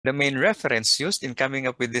The main reference used in coming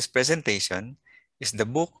up with this presentation is the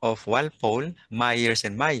book of Walpole, Myers,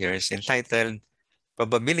 and Myers entitled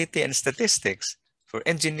Probability and Statistics for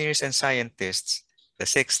Engineers and Scientists, the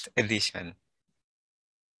 6th edition.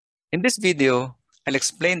 In this video, I'll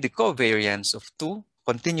explain the covariance of two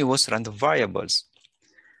continuous random variables.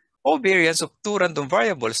 Covariance of two random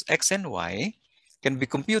variables x and y can be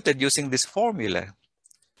computed using this formula.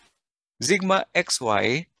 Sigma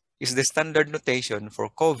xy is the standard notation for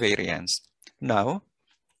covariance. Now,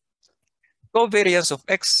 covariance of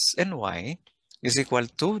x and y is equal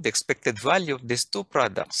to the expected value of these two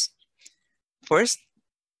products. First,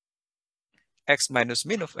 x minus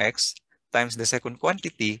mean of x times the second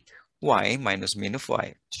quantity, y minus mean of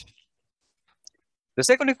y. The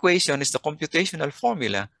second equation is the computational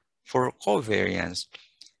formula for covariance.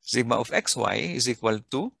 Sigma of xy is equal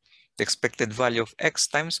to the expected value of x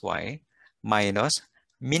times y minus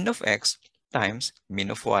mean of x times mean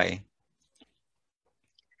of y.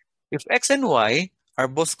 If x and y are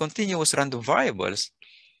both continuous random variables,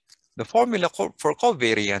 the formula for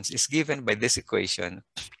covariance is given by this equation.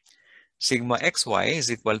 Sigma xy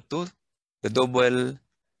is equal to the double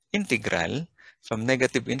integral from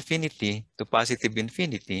negative infinity to positive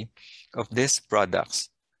infinity of these products.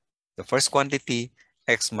 The first quantity,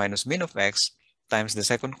 x minus mean of x, times the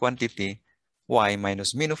second quantity, y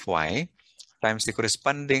minus mean of y, times the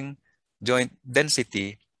corresponding joint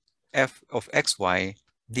density, f of xy,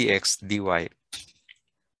 dx, dy.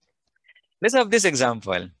 Let's have this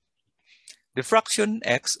example. The fraction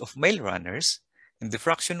x of male runners and the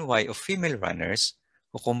fraction y of female runners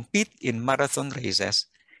who compete in marathon races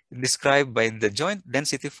is described by the joint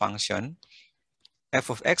density function f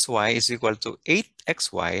of xy is equal to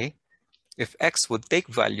 8xy if x would take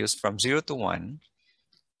values from 0 to 1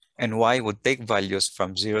 and y would take values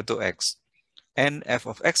from 0 to x, and f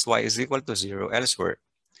of xy is equal to 0 elsewhere.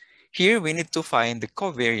 Here we need to find the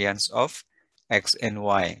covariance of x and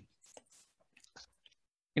y.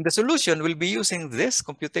 In the solution, we'll be using this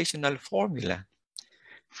computational formula.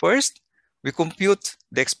 First, we compute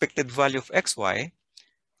the expected value of xy,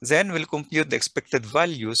 then we'll compute the expected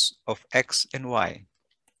values of x and y.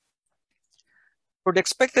 For the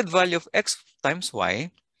expected value of x times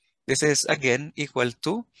y, this is again equal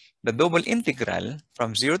to the double integral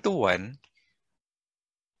from 0 to 1,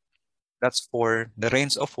 that's for the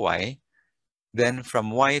range of y, then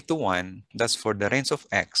from y to 1, that's for the range of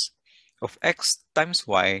x times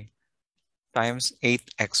y times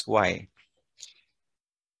 8xy.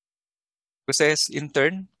 Process in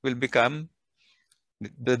turn will become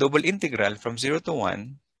the double integral from 0 to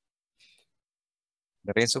 1,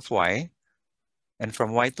 the range of y, and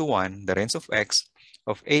from y to 1, the range of x,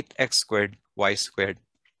 of 8x squared y squared.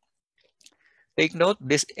 Take note,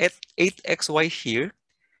 this 8xy here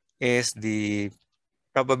is the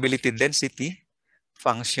probability density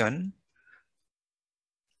function,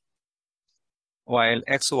 while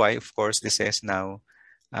xy, of course, this is now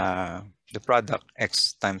the product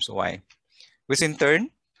x times y, which in turn,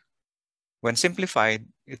 when simplified,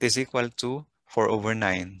 it is equal to 4 over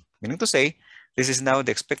 9, meaning to say, this is now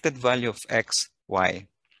the expected value of x, y.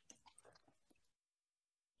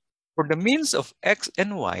 For the means of x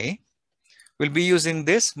and y, we'll be using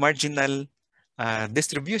this marginal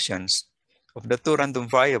distributions of the two random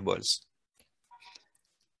variables.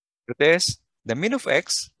 That is, the mean of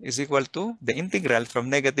x is equal to the integral from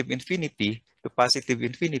negative infinity to positive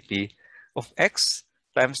infinity of x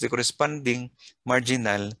times the corresponding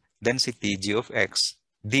marginal density g of x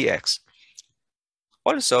dx.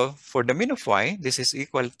 Also, for the mean of y, this is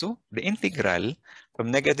equal to the integral from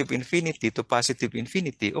negative infinity to positive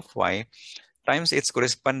infinity of y times its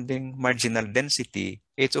corresponding marginal density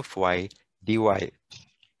h of y dy.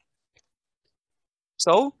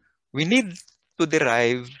 So, we need to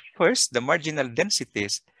derive first the marginal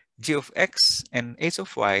densities g of x and h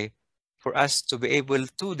of y for us to be able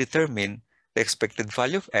to determine the expected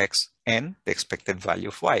value of x and the expected value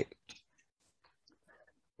of y.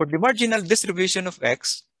 For the marginal distribution of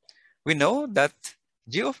x, we know that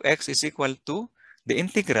g of x is equal to the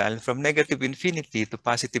integral from negative infinity to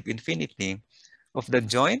positive infinity of the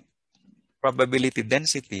joint probability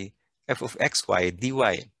density f of xy dy.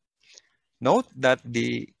 Note that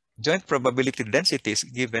the joint probability density is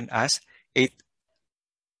given as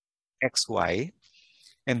 8xy,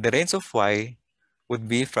 and the range of y would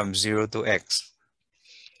be from 0 to x.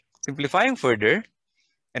 Simplifying further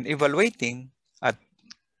and evaluating at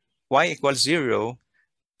y equals 0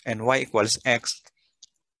 and y equals x,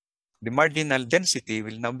 the marginal density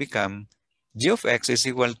will now become g of x is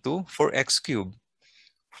equal to 4x cubed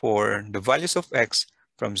for the values of x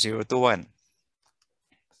from 0 to 1.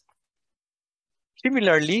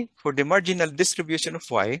 Similarly, for the marginal distribution of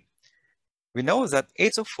y, we know that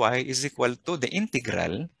h of y is equal to the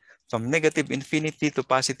integral from negative infinity to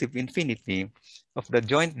positive infinity of the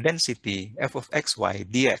joint density f of xy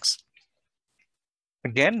dx.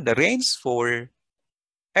 Again, the range for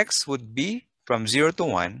x would be from 0 to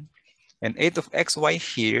 1, and 8 of xy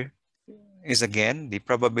here is again the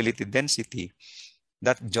probability density,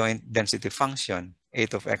 that joint density function,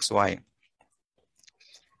 8 of xy,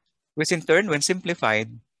 which in turn, when simplified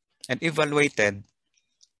and evaluated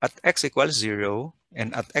at x equals 0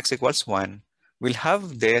 and at x equals 1, will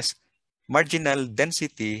have this marginal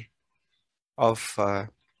density of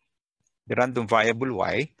the random variable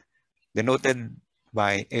y, denoted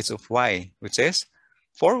by h of y, which is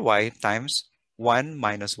 4y times 1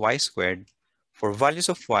 minus y squared for values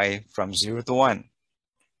of y from 0 to 1.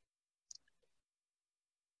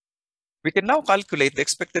 We can now calculate the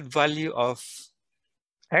expected value of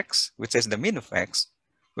x, which is the mean of x,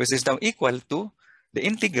 which is now equal to the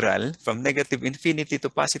integral from negative infinity to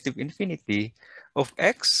positive infinity of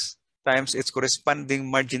x times its corresponding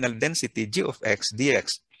marginal density g of x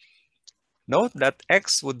dx. Note that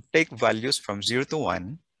x would take values from 0 to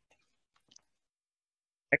 1.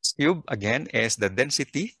 X cubed, again, is the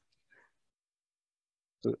density,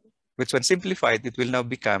 which when simplified, it will now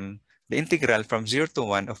become the integral from 0 to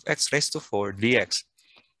 1 of x raised to 4 dx.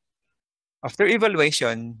 After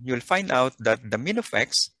evaluation, you'll find out that the mean of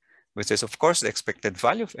x, which is of course the expected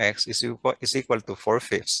value of x, is equal to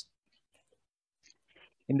 4/5.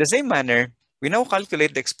 In the same manner, we now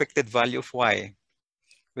calculate the expected value of y,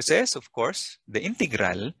 which is of course the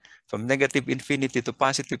integral from negative infinity to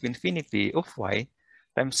positive infinity of y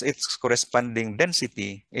times its corresponding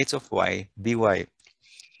density, h of y dy.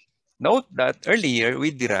 Note that earlier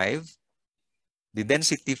we derived the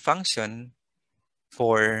density function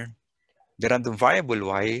for the random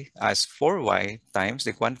variable y as 4y times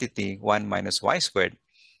the quantity 1 minus y squared.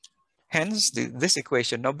 Hence, this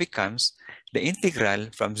equation now becomes the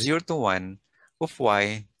integral from 0 to 1 of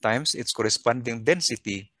y times its corresponding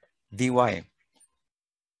density dy.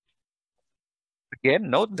 Again,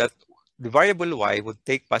 note that the variable y would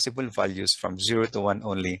take possible values from 0 to 1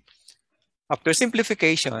 only. After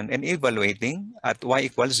simplification and evaluating at y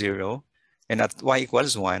equals 0 and at y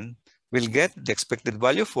equals 1, we'll get the expected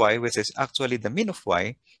value of y, which is actually the mean of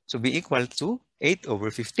y, to be equal to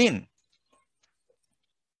 8/15.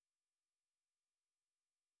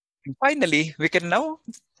 And finally, we can now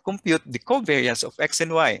compute the covariance of x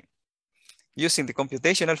and y using the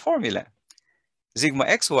computational formula. Sigma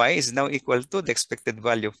xy is now equal to the expected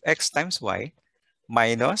value of x times y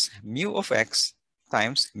minus mu of x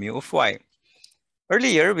times mu of y.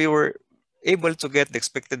 Earlier, we were able to get the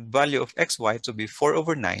expected value of xy to be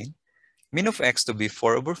 4/9, mean of x to be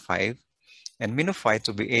 4/5, and mean of y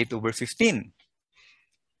to be 8/15.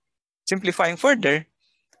 Simplifying further,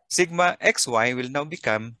 sigma xy will now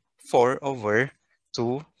become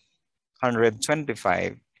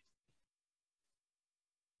 4/225.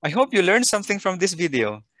 I hope you learned something from this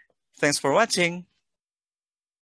video. Thanks for watching.